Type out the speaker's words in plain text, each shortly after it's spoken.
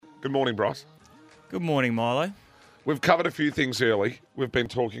Good morning, Bros. Good morning, Milo. We've covered a few things early. We've been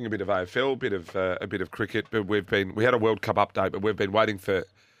talking a bit of AFL, a bit of cricket, but we had a World Cup update, but we've been waiting for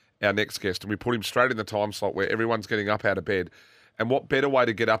our next guest, and we put him straight in the time slot where everyone's getting up out of bed. And what better way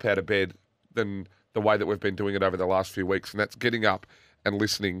to get up out of bed than the way that we've been doing it over the last few weeks, and that's getting up and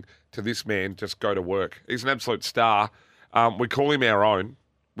listening to this man just go to work. He's an absolute star. We call him our own,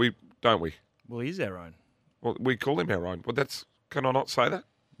 don't we? Well, he's our own. Well, we call him our own. Well, can I not say that?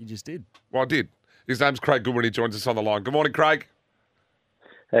 You just did. Well, I did. His name's Craig Goodwin. He joins us on the line. Good morning, Craig.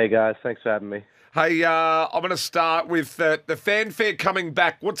 Hey, guys. Thanks for having me. Hey, I'm going to start with the fanfare coming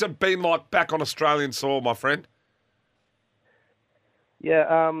back. What's it been like back on Australian soil, my friend?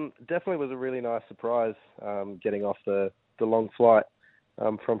 Yeah, definitely was a really nice surprise getting off the long flight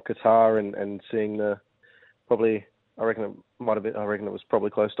from Qatar and seeing I reckon it was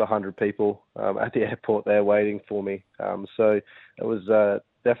probably close to 100 people at the airport there waiting for me. So it was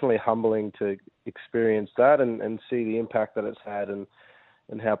definitely humbling to experience that and see the impact that it's had and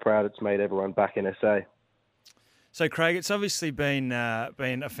how proud it's made everyone back in SA. So, Craig, it's obviously been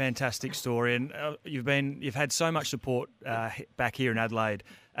a fantastic story, and you've had so much support back here in Adelaide,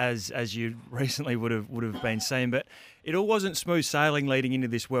 as you recently would have been seeing. But it all wasn't smooth sailing leading into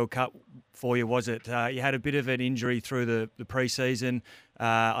this World Cup for you, was it? You had a bit of an injury through the pre-season.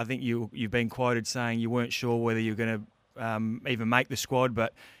 I think you've been quoted saying you weren't sure whether you were going to even make the squad,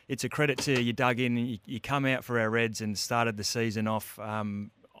 but it's a credit to you dug in and you come out for our Reds and started the season off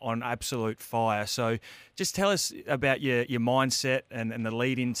on absolute fire. So just tell us about your mindset and the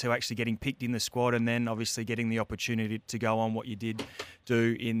lead into actually getting picked in the squad and then obviously getting the opportunity to go on what you did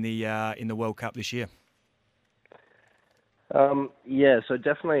do in the World Cup this year. So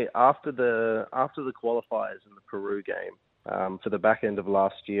definitely after the qualifiers in the Peru game, for the back end of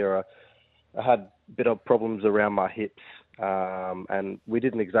last year, I had a bit of problems around my hips, and we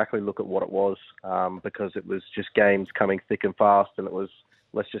didn't exactly look at what it was because it was just games coming thick and fast, and it was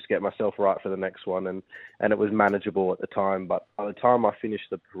let's just get myself right for the next one, and it was manageable at the time. But by the time I finished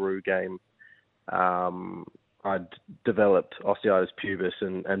the Peru game, I'd developed osteitis pubis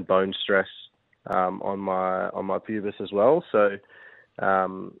and bone stress on my pubis as well. So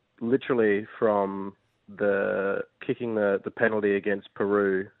literally from the kicking the penalty against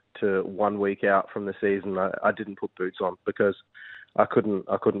Peru to 1 week out from the season, I didn't put boots on because I couldn't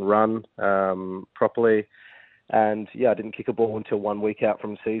run properly, and I didn't kick a ball until 1 week out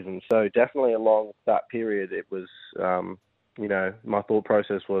from the season. So definitely along that period, it was my thought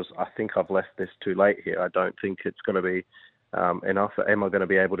process was, I think I've left this too late here. I don't think it's going to be enough. Am I going to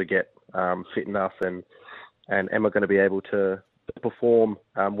be able to get fit enough, and am I going to be able to perform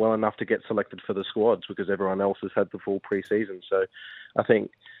well enough to get selected for the squads because everyone else has had the full pre-season. So I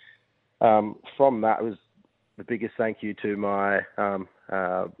think from that was the biggest thank you to my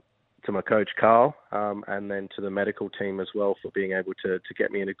coach Carl, and then to the medical team as well for being able to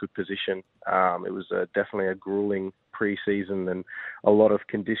get me in a good position. It was definitely a grueling pre-season and a lot of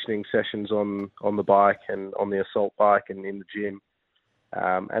conditioning sessions on the bike and on the assault bike and in the gym.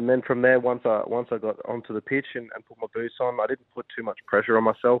 And then from there, once I got onto the pitch and put my boots on, I didn't put too much pressure on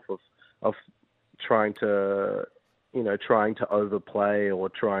myself of trying to overplay or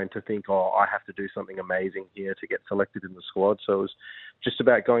trying to think, I have to do something amazing here to get selected in the squad. So it was just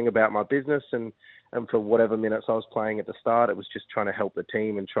about going about my business, and for whatever minutes I was playing at the start, it was just trying to help the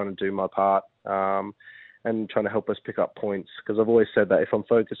team and trying to do my part, and trying to help us pick up points. Because I've always said that if I'm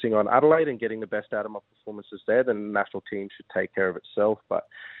focusing on Adelaide and getting the best out of my performances there, then the national team should take care of itself. But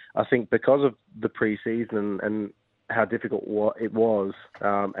I think because of the pre-season and how difficult it was,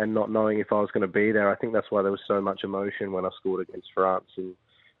 and not knowing if I was going to be there, I think that's why there was so much emotion when I scored against France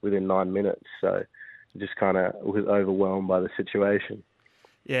within 9 minutes. So I just kind of was overwhelmed by the situation.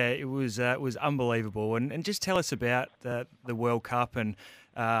 Yeah, it was unbelievable. And just tell us about the World Cup, and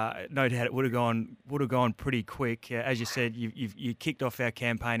no doubt it would have gone pretty quick. As you said, you kicked off our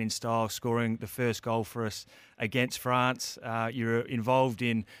campaign in style, scoring the first goal for us against France. You're involved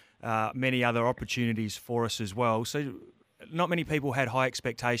in many other opportunities for us as well. So not many people had high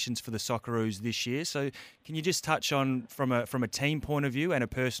expectations for the Socceroos this year. So can you just touch on, from a team point of view and a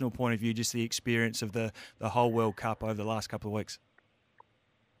personal point of view, just the experience of the whole World Cup over the last couple of weeks?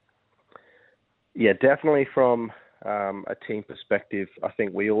 Yeah, definitely from a team perspective, I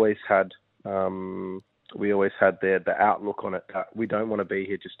think we always had the outlook on it that we don't want to be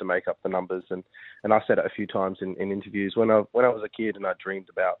here just to make up the numbers. And I said it a few times in interviews. When I was a kid and I dreamed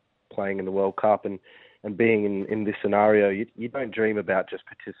about playing in the World Cup and being in this scenario, you don't dream about just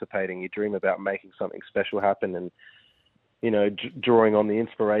participating. You dream about making something special happen and, drawing on the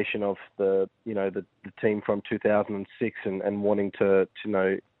inspiration of the team from 2006 and wanting to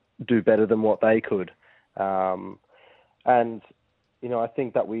do better than what they could. And I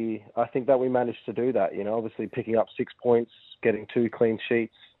think that we managed to do that. Obviously picking up 6 points, getting 2 clean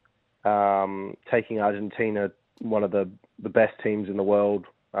sheets, taking Argentina, one of the best teams in the world,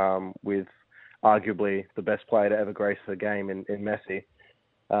 with arguably the best player to ever grace the game in Messi.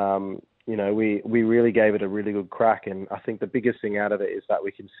 We really gave it a really good crack, and I think the biggest thing out of it is that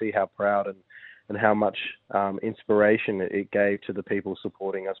we can see how proud and how much inspiration it gave to the people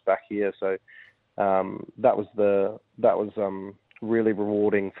supporting us back here. So that was really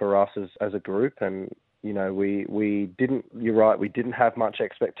rewarding for us as a group, and we didn't. You're right, we didn't have much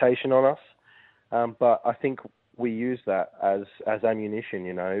expectation on us, but I think we used that as ammunition.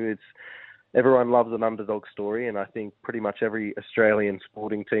 It's everyone loves an underdog story, and I think pretty much every Australian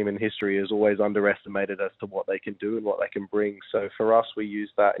sporting team in history has always underestimated as to what they can do and what they can bring. So for us, we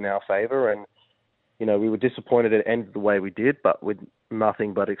used that in our favour, and we were disappointed it ended the way we did, but with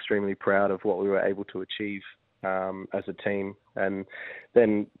nothing but extremely proud of what we were able to achieve as a team. And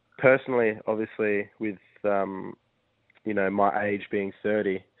then personally, obviously, with my age being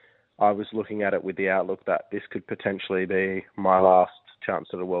 30, I was looking at it with the outlook that this could potentially be my last chance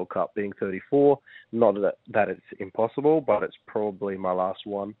at a World Cup. Being 34, not that it's impossible, but it's probably my last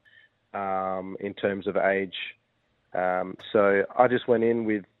one in terms of age. So I just went in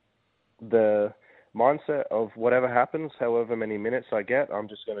with the mindset of whatever happens, however many minutes I get, I'm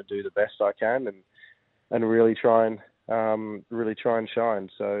just going to do the best I can and really try and shine.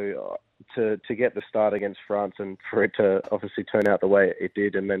 So to get the start against France and for it to obviously turn out the way it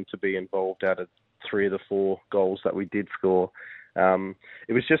did, and then to be involved out of 3 of the 4 goals that we did score,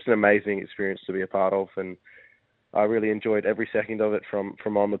 it was just an amazing experience to be a part of, and I really enjoyed every second of it,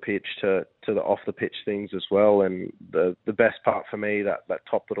 from on the pitch to the off the pitch things as well. And the best part for me that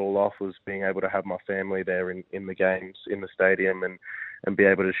topped it all off was being able to have my family there in the games, in the stadium, and be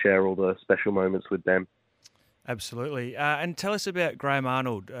able to share all the special moments with them. Absolutely. And tell us about Graham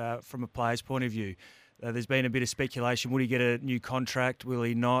Arnold from a player's point of view. There's been a bit of speculation. Will he get a new contract? Will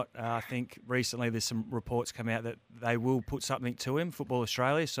he not? I think recently there's some reports come out that they will put something to him, Football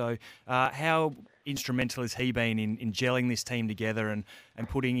Australia. So how instrumental has he been in gelling this team together and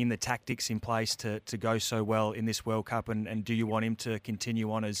putting in the tactics in place to go so well in this World Cup? And do you want him to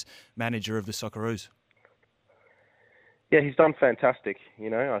continue on as manager of the Socceroos? Yeah, he's done fantastic.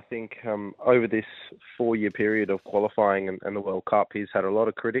 I think over this 4-year period of qualifying and the World Cup, he's had a lot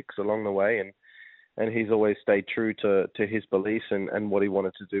of critics along the way, and he's always stayed true to his beliefs and what he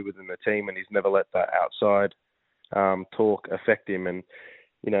wanted to do within the team, and he's never let that outside talk affect him. And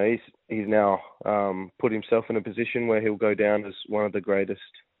he's now put himself in a position where he'll go down as one of the greatest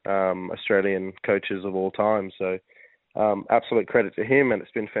Australian coaches of all time. So absolute credit to him, and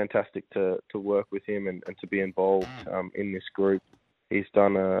it's been fantastic to work with him and to be involved in this group. He's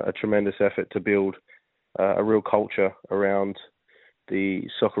done a tremendous effort to build a real culture around the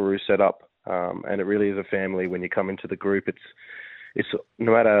Socceroos setup. And it really is a family when you come into the group. It's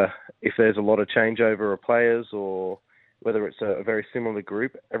no matter if there's a lot of changeover of players or whether it's a very similar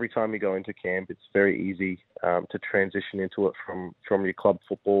group, every time you go into camp, it's very easy to transition into it from your club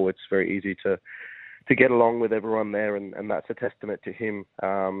football. It's very easy to get along with everyone there, and that's a testament to him.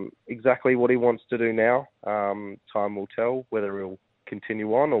 Exactly what he wants to do now, time will tell whether he'll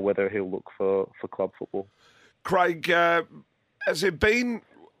continue on or whether he'll look for club football. Craig, has there been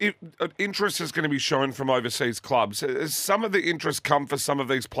interest is going to be shown from overseas clubs? Has some of the interest come for some of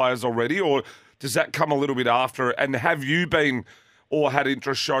these players already, or does that come a little bit after? And have you been or had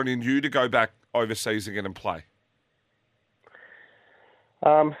interest shown in you to go back overseas again and play?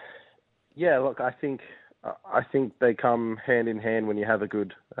 Yeah, look, I think they come hand in hand when you have a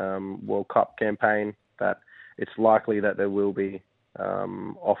good World Cup campaign, that it's likely that there will be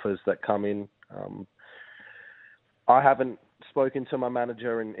offers that come in. I haven't spoken to my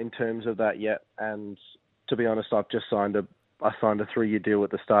manager in terms of that yet, and to be honest, I've just signed a 3-year deal at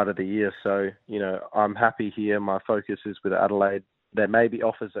the start of the year, so I'm happy here. My focus is with Adelaide. There may be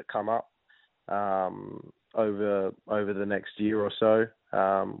offers that come up over the next year or so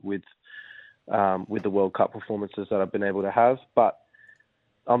with the World Cup performances that I've been able to have, but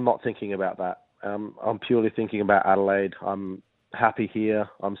I'm not thinking about that. I'm purely thinking about Adelaide. I'm happy here.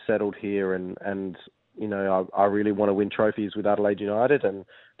 I'm settled here, and I really want to win trophies with Adelaide United, and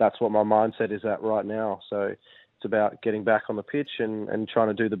that's what my mindset is at right now. So it's about getting back on the pitch and trying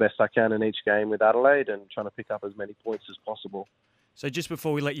to do the best I can in each game with Adelaide and trying to pick up as many points as possible. So just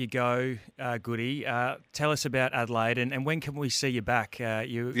before we let you go, Goody, tell us about Adelaide and when can we see you back? Can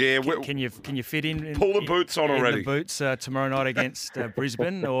you fit in? Pull the boots on already. The boots tomorrow night against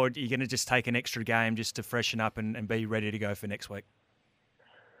Brisbane, or are you going to just take an extra game just to freshen up and be ready to go for next week?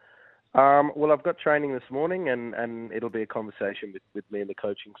 Well, I've got training this morning, and it'll be a conversation with me and the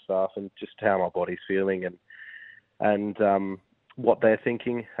coaching staff, and just how my body's feeling, and what they're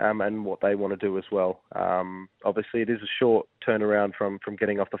thinking, and what they want to do as well. Obviously, it is a short turnaround from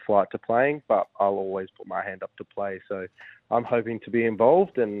getting off the flight to playing, but I'll always put my hand up to play. So I'm hoping to be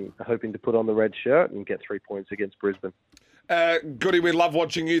involved and hoping to put on the red shirt and get 3 points against Brisbane. Goody, we love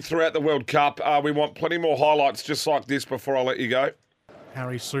watching you throughout the World Cup. We want plenty more highlights just like this before I let you go.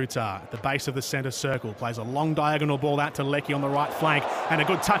 Harry Sutar at the base of the centre circle plays a long diagonal ball out to Leckie on the right flank, and a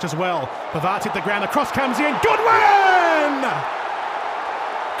good touch as well. Pavard's hit the ground, the cross comes in. Goodwin!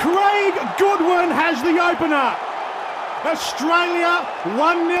 Craig Goodwin has the opener. Australia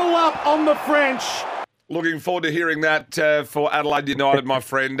 1-0 up on the French. Looking forward to hearing that for Adelaide United, my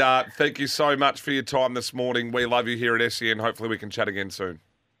friend. Thank you so much for your time this morning. We love you here at SEN. Hopefully we can chat again soon.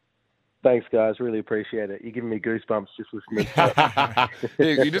 Thanks, guys. Really appreciate it. You're giving me goosebumps just listening to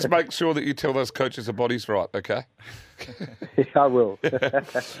it. Yeah, you just make sure that you tell those coaches the body's right, okay? Yeah, I will.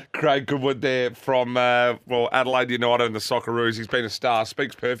 Craig Goodwin there from Adelaide United and the Socceroos. He's been a star.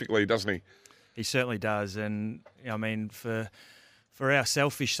 Speaks perfectly, doesn't he? He certainly does. And, I mean, for our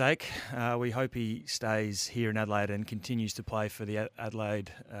selfish sake, we hope he stays here in Adelaide and continues to play for the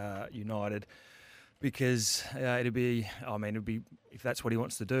Adelaide United. Because it'd be if that's what he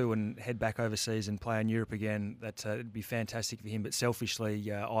wants to do and head back overseas and play in Europe again, it'd be fantastic for him. But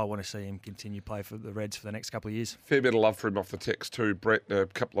selfishly, I want to see him continue play for the Reds for the next couple of years. Fair bit of love for him off the text too, Brett, and a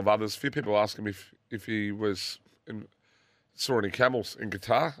couple of others. A few people ask him if he saw any camels in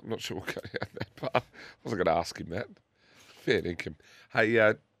Qatar. I'm not sure we'll go down that part. I wasn't going to ask him that. Fair dinkum.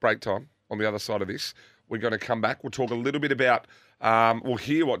 Hey, break time on the other side of this. We're going to come back. We'll talk a little bit about, we'll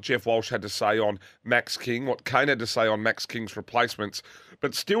hear what Jeff Walsh had to say on Max King, what Kane had to say on Max King's replacements.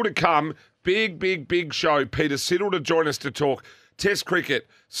 But still to come, big show. Peter Siddle to join us to talk Test cricket,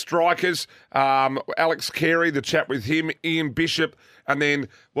 strikers, Alex Carey, the chat with him, Ian Bishop, and then,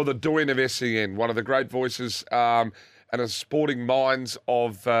 the doyen of SEN, one of the great voices and a sporting minds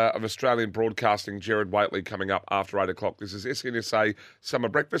of Australian broadcasting, Gerard Whateley, coming up after 8 o'clock. This is SNSA Summer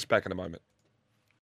Breakfast. Back in a moment.